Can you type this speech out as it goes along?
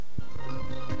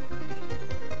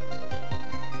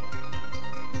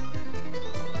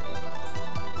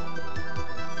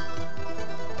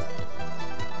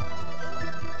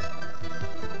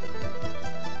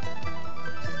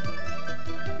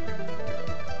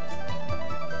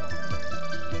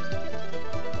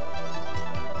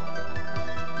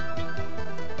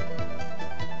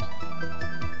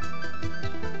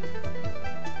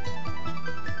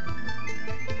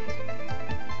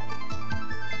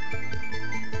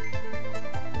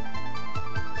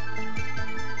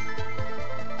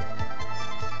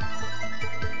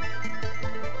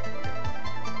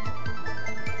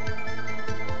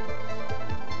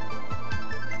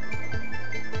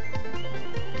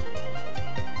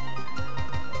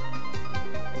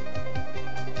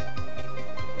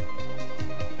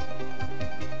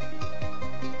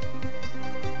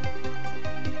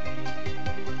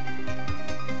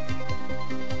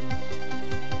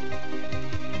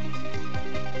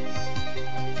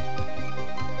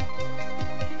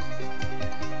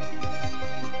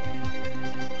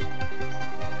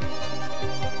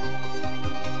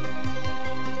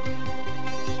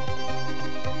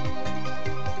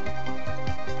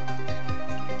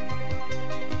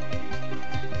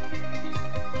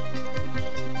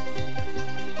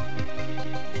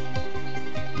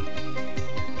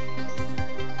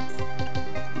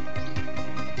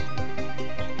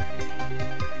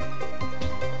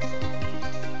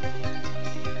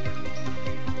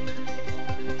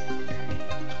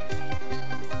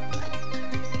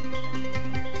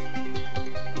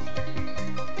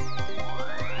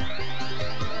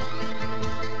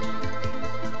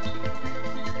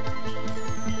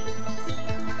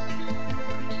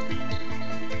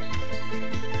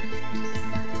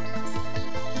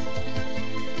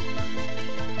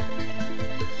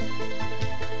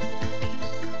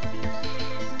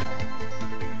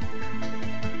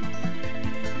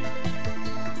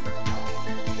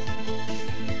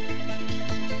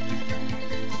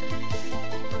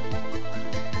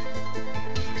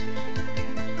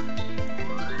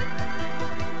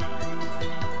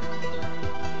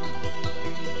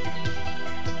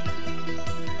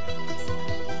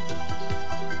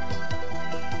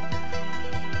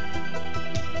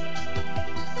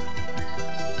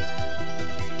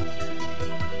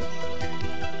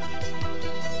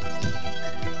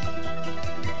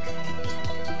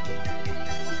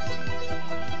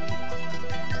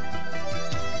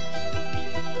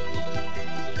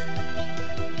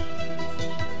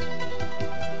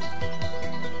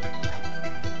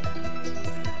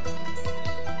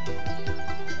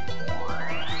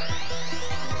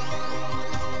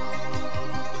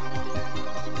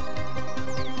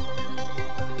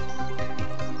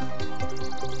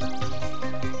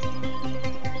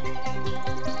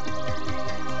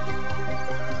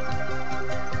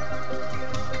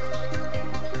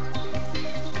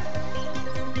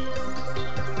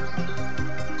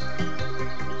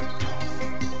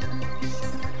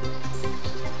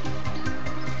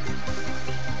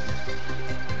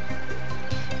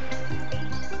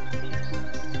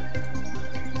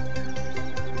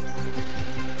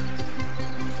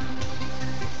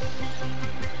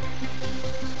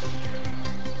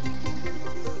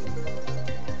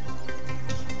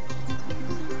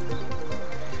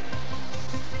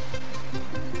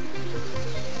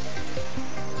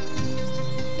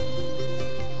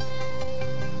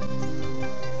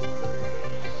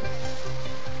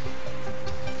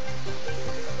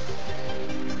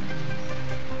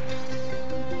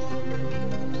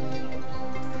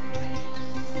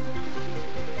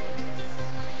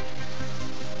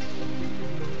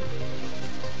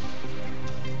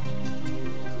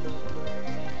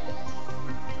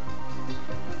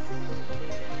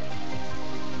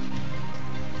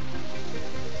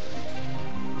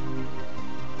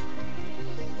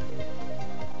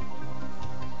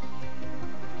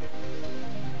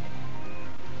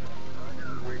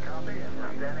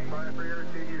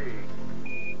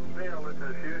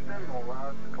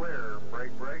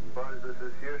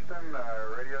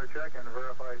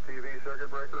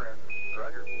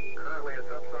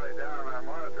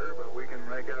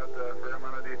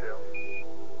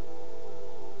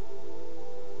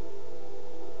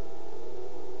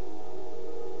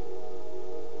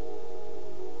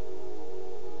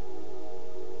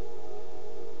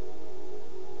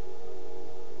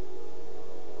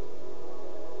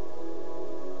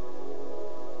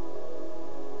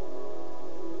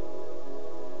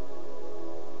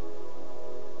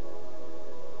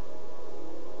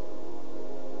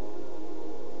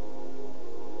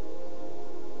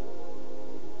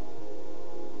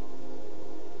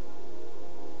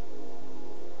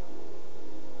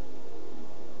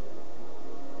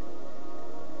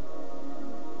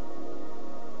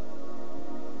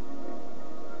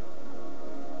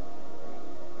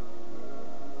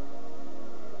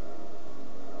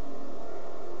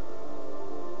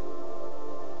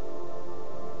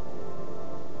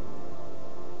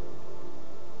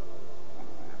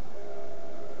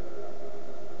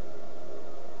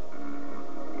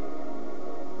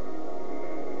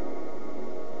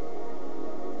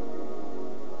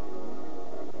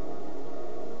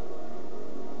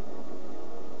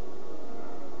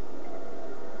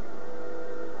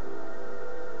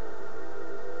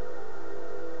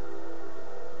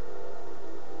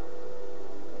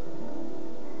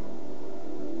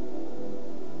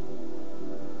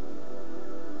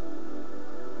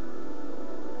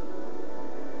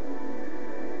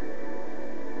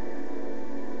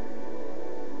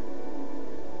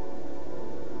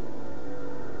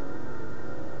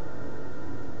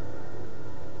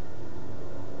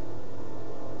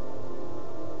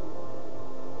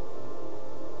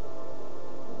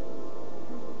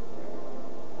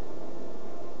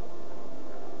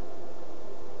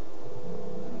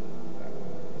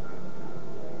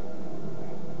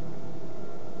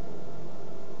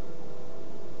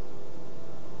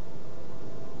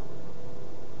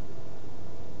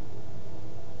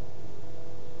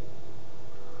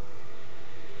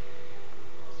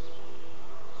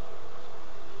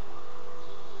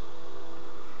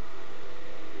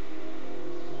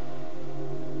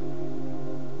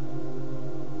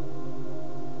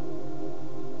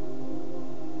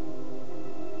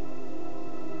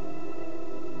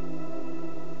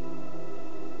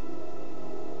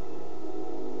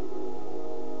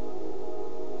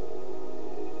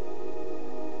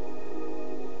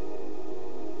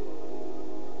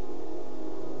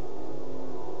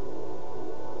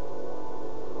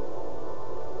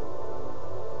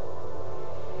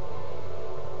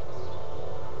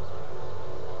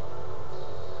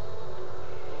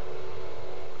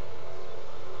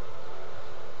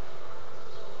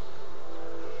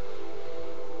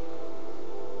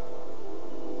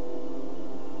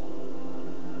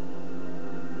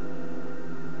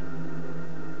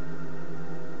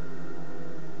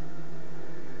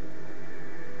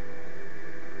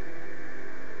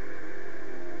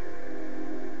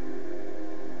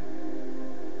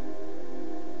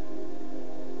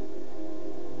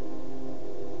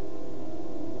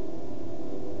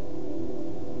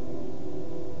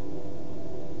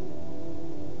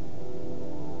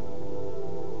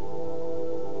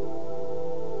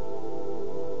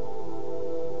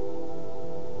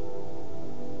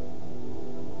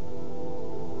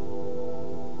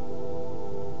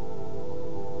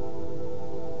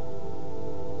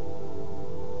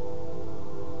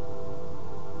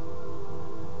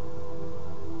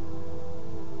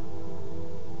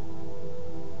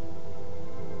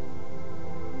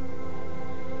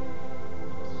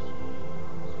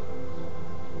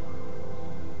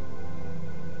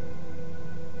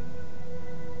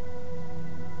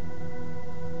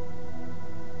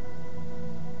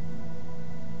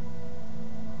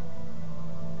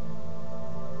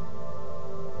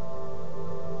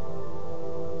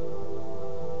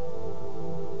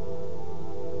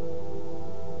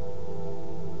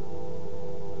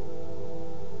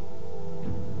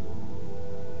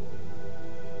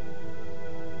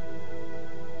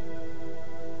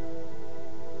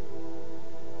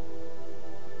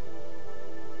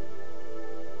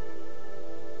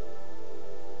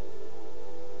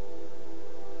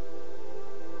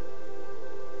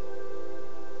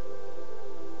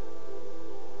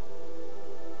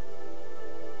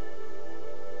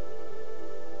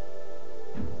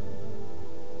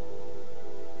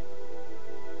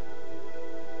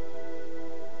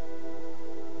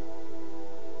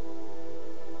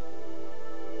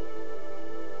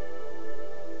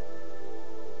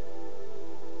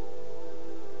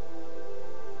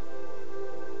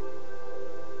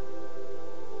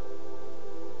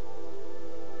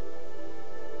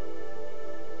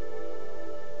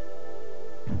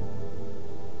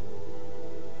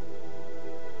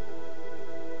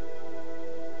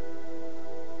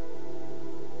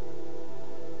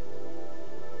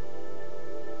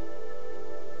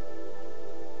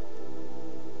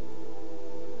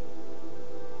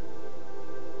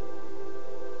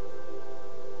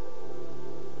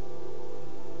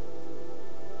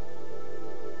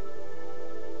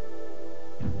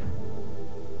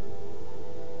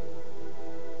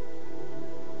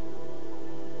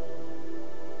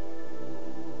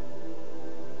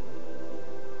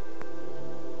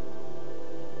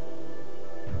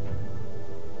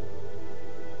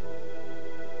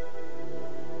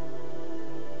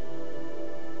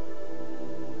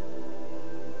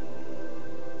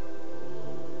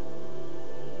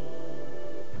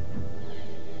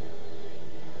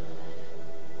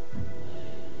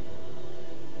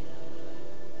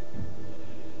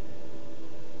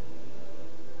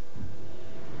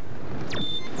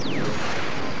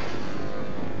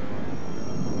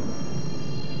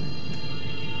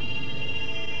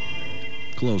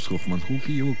Клаус Хоффман Хук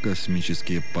и его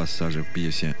космические пассажи в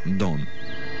пьесе «Дон».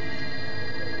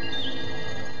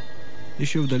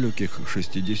 Еще в далеких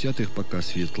 60-х, пока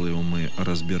светлые умы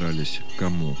разбирались,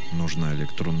 кому нужна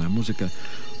электронная музыка,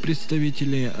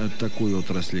 представители такой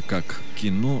отрасли, как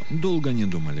кино, долго не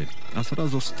думали, а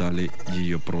сразу стали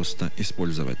ее просто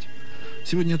использовать.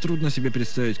 Сегодня трудно себе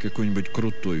представить какой-нибудь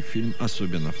крутой фильм,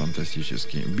 особенно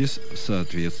фантастический, без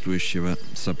соответствующего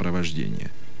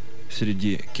сопровождения.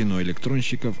 Среди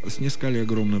киноэлектронщиков снискали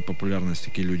огромную популярность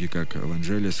такие люди, как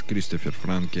Ванжелес, Кристофер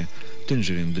Франке,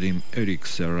 Tangerine Dream, Эрик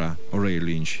Серра, Рэй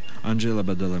Линч, Анджело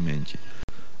Бадаламенти.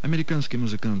 Американский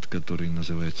музыкант, который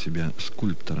называет себя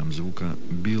скульптором звука,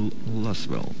 Билл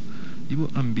Ласвелл. Его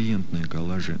амбиентные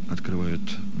коллажи открывают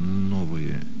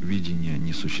новые видения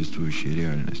несуществующей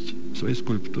реальности. В своей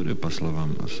скульптуре, по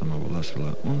словам самого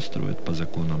Ласвелла, он строит по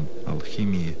законам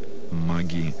алхимии,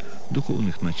 магии,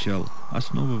 духовных начал,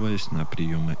 основываясь на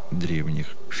приемы древних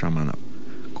шаманов.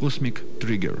 Cosmic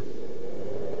Trigger.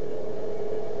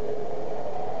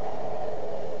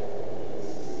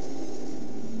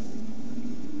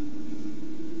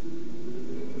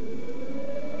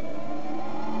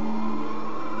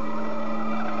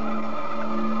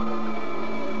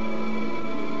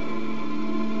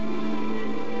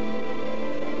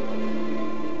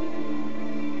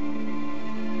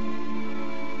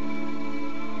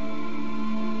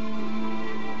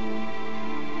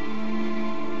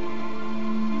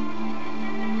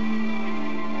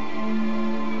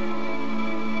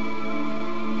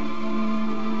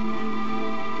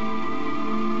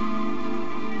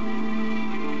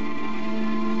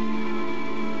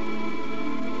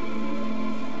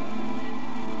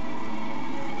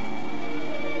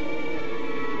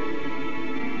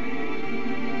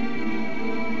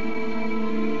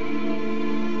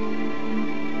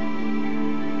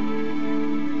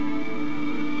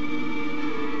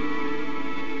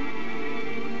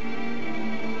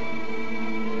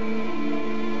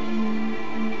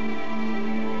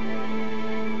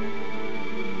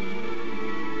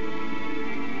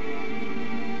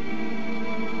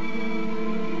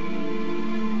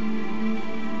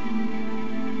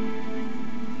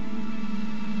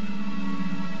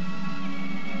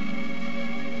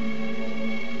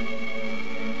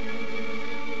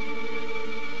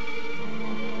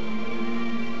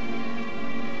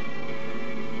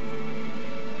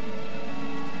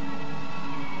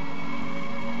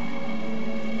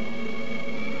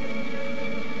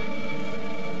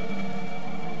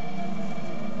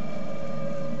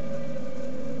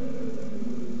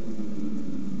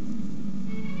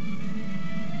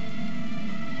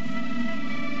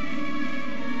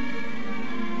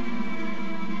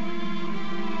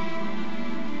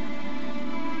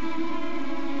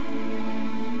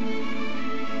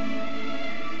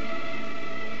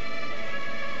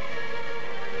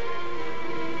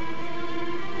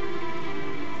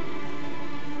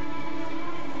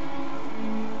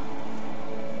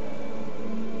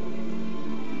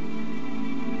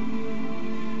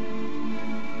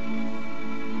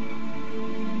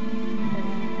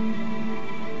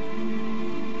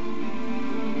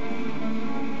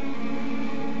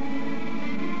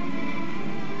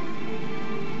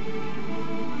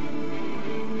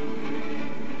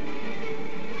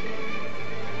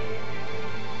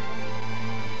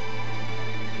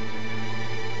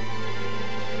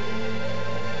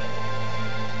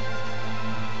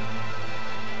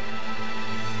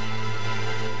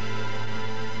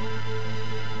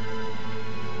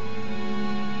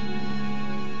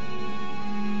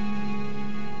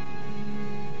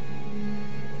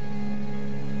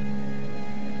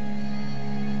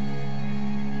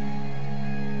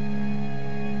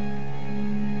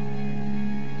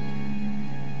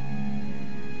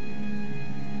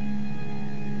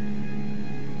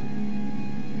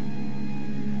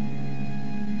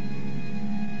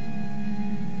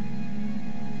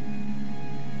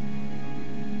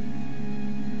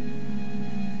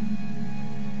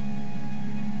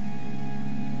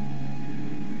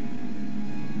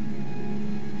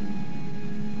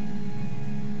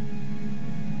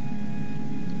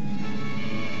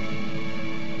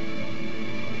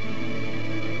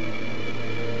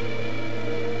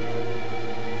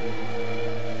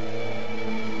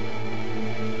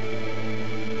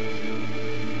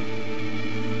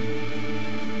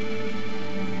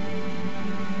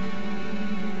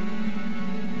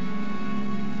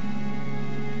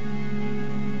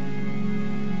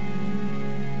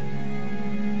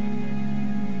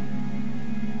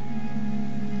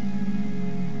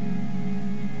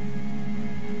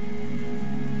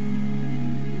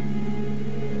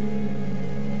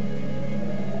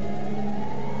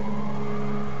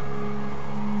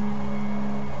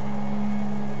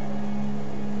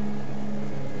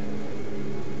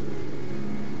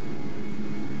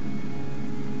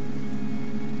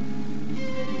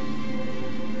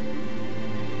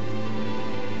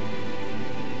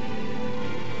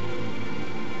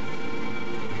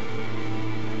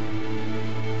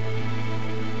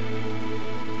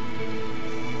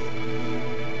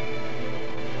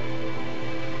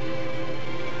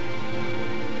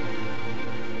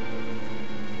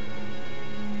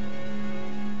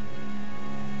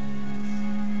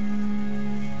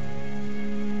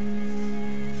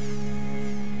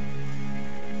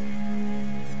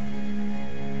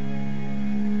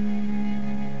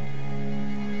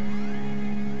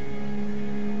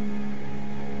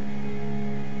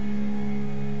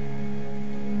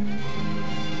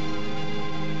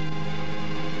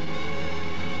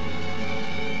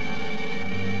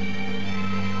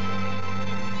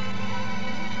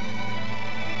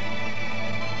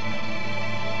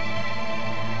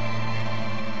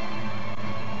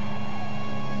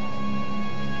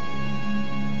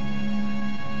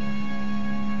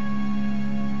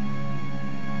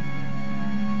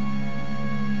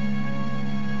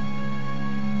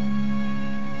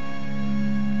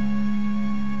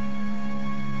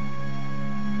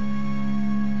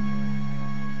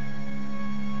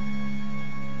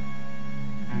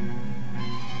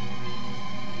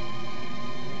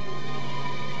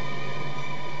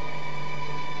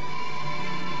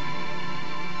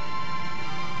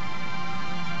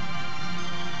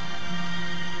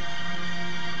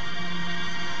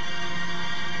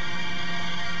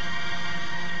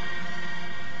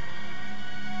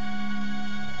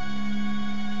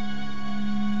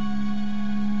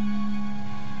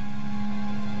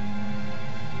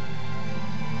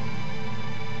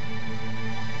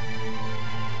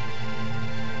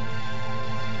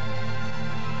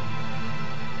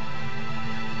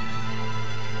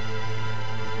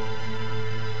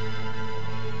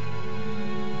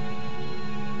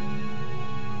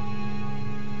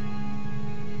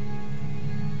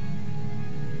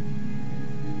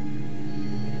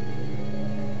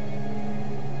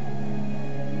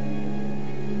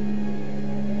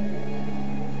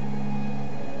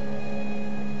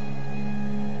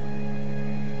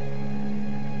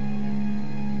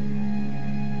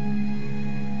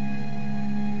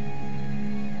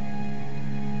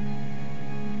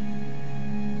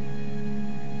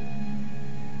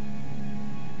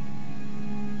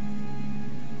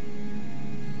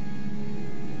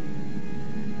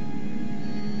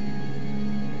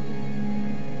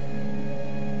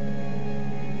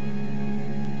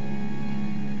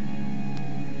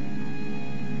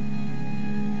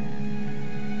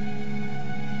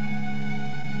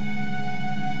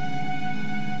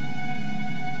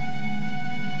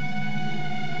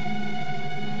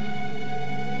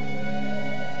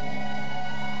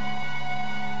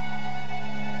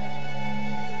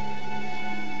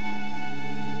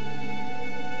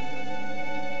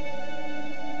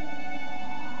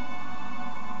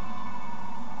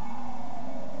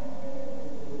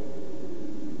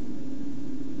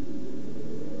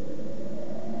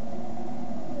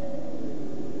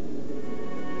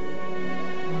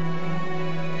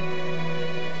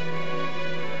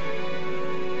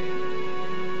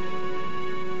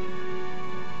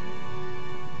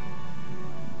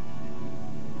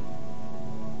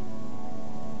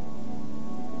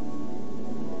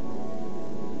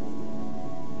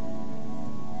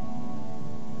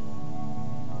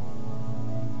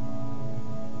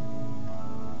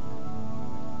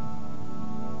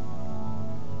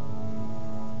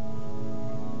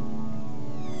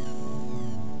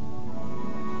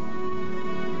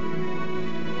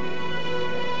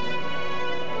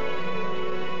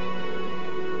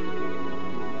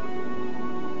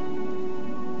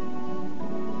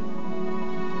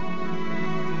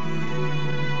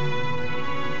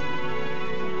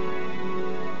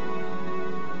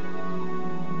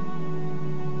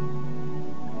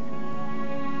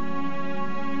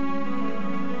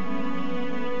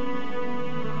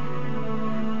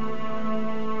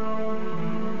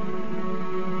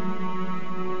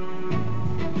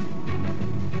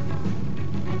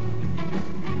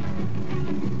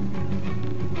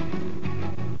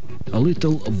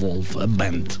 Little Wolf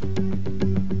Band.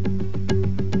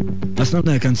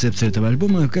 Основная концепция этого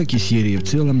альбома, как и серии в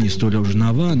целом, не столь уж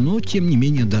нова, но тем не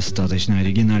менее достаточно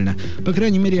оригинальна. По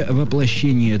крайней мере,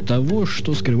 воплощение того,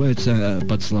 что скрывается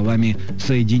под словами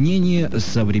 «соединение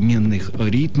современных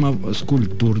ритмов с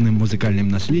культурным музыкальным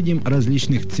наследием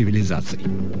различных цивилизаций».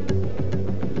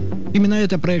 Именно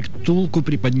это проект Тулку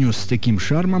преподнес с таким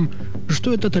шармом,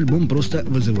 что этот альбом просто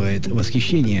вызывает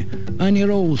восхищение. Ани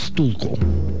Роуз, Тулку.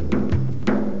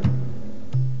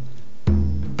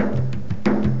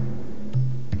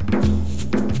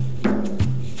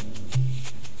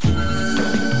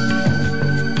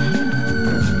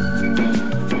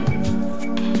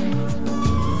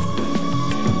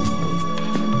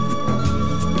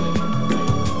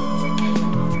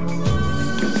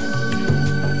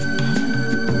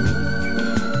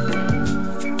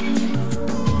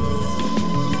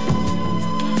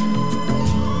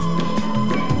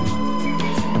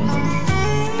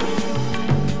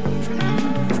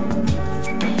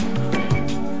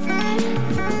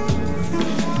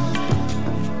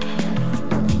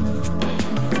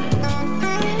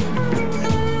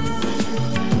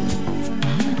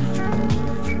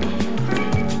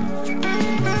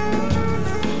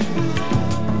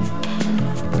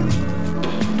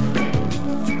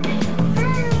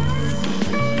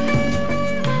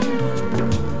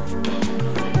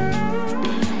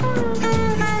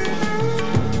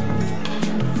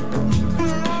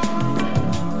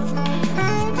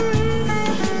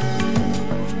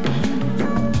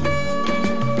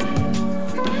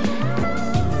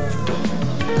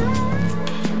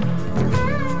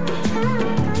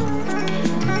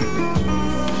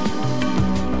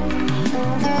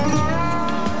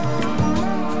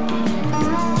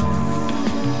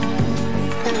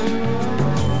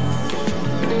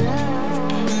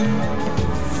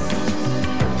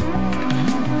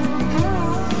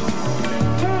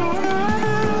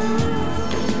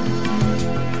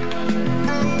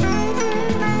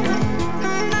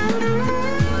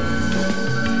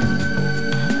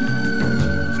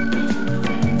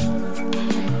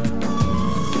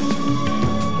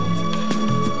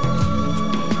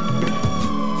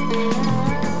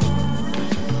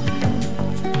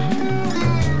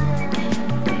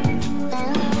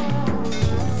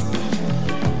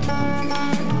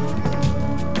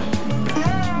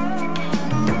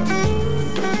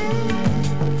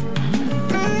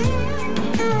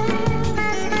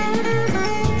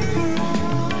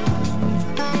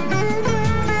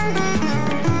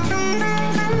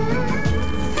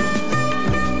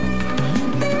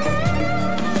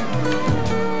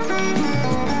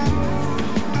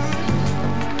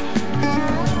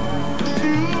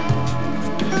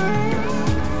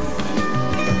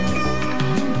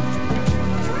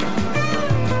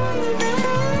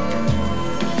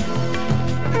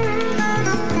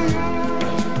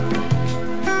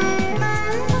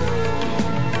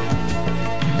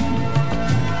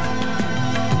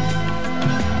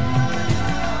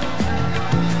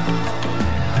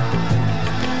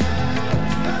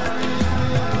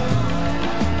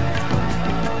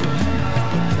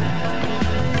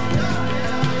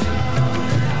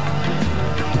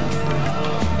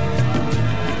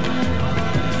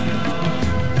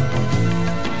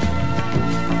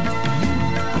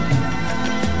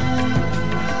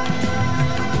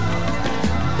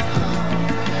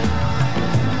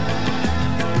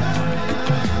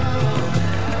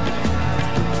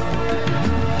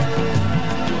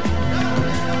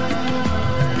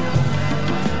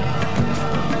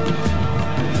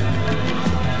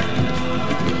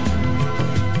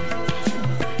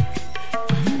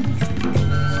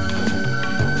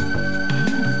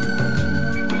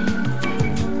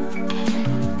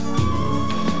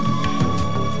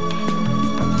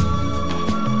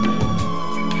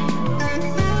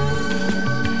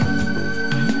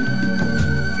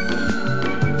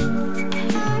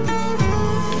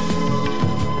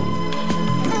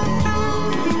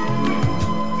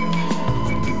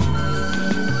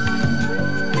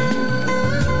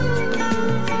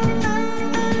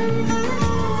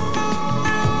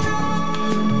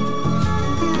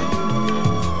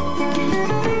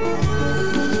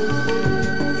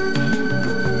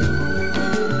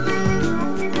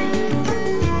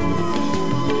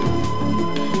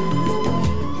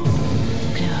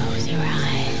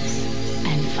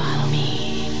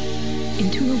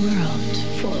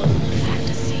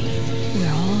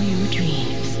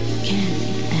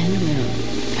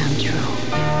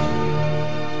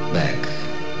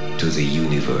 to the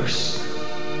universe.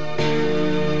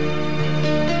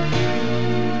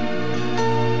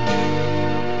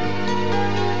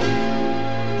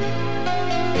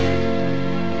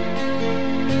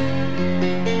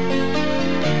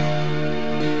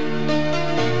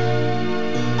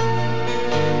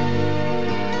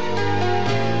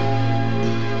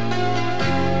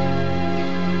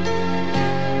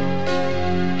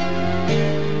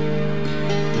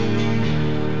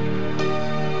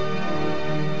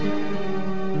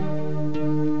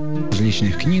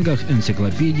 книгах,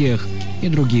 энциклопедиях и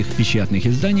других печатных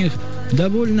изданиях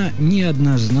довольно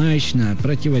неоднозначно,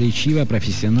 противоречиво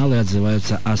профессионалы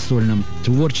отзываются о сольном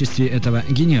творчестве этого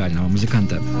гениального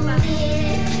музыканта.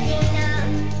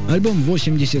 Альбом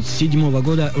 1987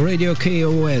 года Radio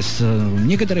KOS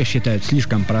некоторые считают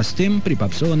слишком простым,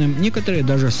 припопсованным, некоторые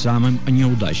даже самым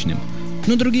неудачным.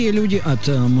 Но другие люди от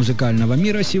музыкального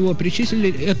мира сего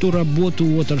причислили эту работу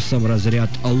Уотерса в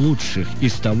разряд лучших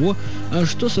из того,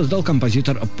 что создал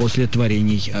композитор после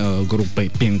творений группы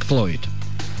Pink Floyd.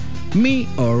 Me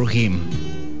or Him.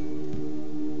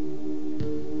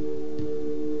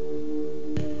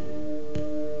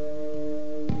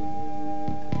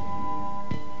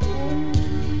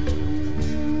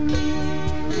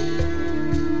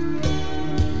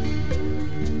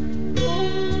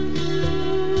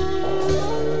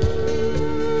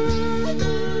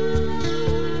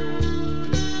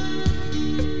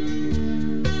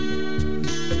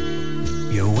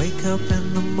 Up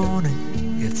in the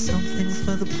morning, get something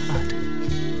for the pot.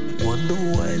 Wonder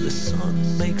why the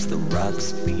sun makes the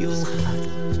rocks feel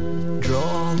hot. Draw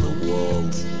on the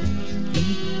walls,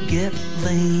 eat, get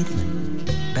laid,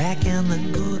 back in the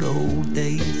good old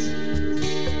days.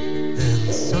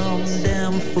 Then some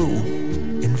damn fool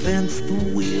invents the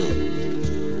wheel.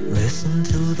 Listen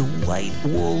to the white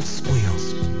wool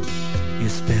squeals. You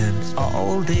spend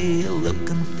all day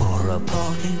looking for a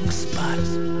parking spot.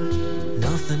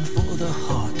 Nothing for the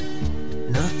heart,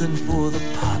 nothing for the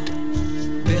pot.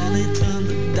 Barely turned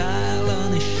the dial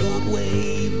on his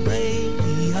shortwave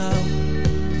radio.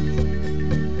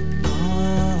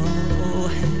 Oh,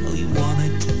 hell, he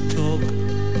wanted to talk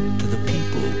to the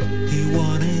people. He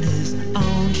wanted his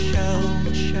own show.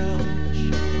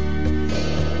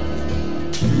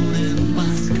 Tune in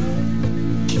Moscow,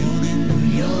 tune in New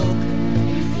York.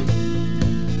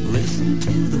 Listen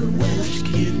to the Welsh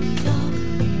kid talk.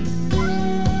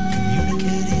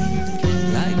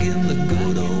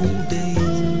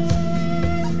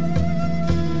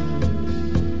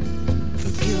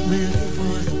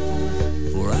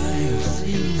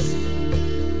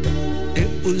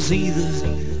 Either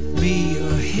me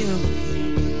or him,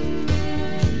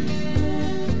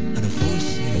 and a voice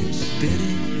says,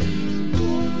 Betty,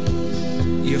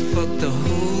 you fucked the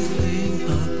whole thing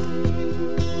up.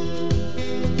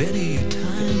 Betty, your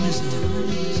time is up.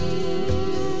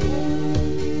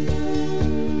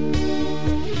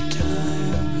 Your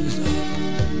time is up.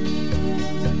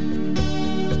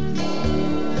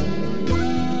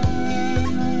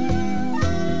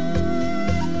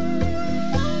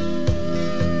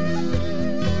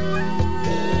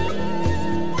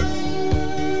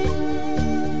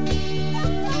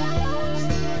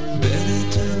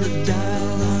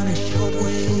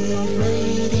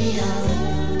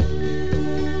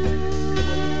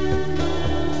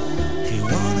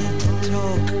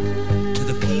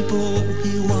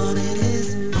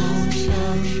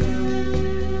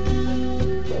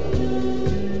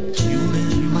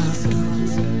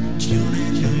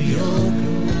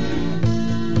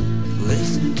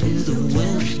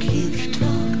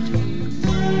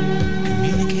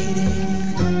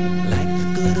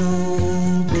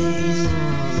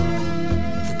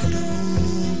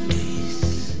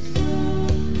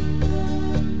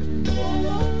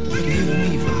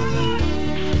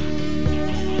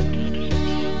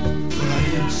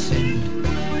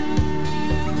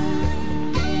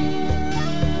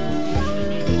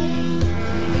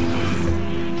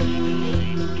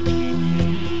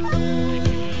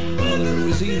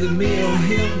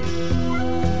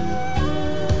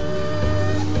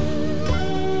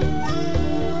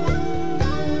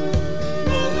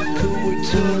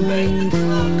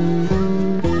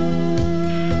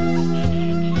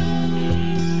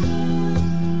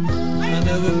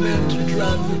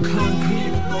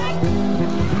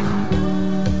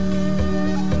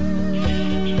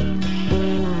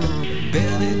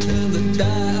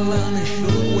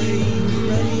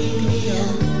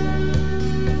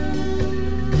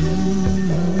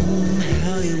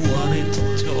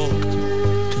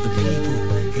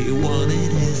 He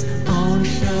wanted his